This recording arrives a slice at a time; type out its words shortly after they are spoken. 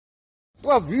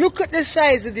Bruv, look at the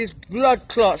size of this blood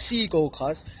clot seagull,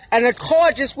 cuz. And a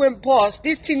car just went past.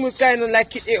 This thing was going on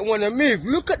like it didn't want to move.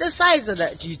 Look at the size of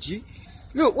that, GG.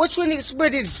 Look, watch when it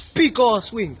spread its big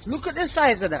ass wings. Look at the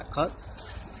size of that, cuz.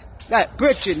 Like,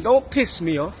 brethren, don't piss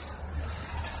me off.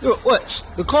 Look, watch.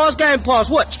 The car's going past.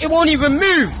 Watch. It won't even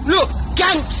move. Look,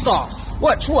 gangster.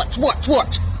 Watch, watch, watch,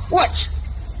 watch. Watch.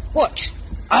 Watch.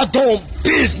 I don't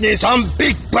business. I'm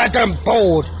big, bad and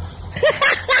bold.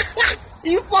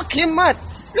 You fucking mad.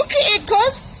 Look at it,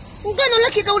 cuz. I'm gonna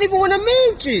like it don't even want to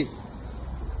move, G.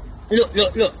 Look,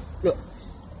 look, look, look.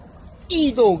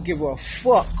 He don't give a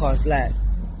fuck, cuz, like.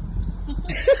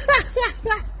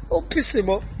 Don't piss him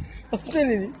off. I'm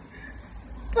telling you.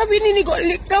 Probably nearly got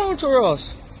licked down to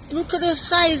us. Look at the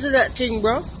size of that thing,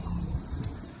 bro.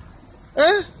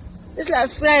 Huh? It's like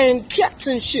flying cats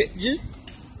and shit, G.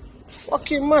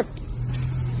 Fucking mad.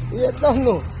 Yeah, don't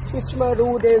know. Just mad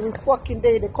all day, every fucking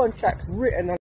day, the contract's written.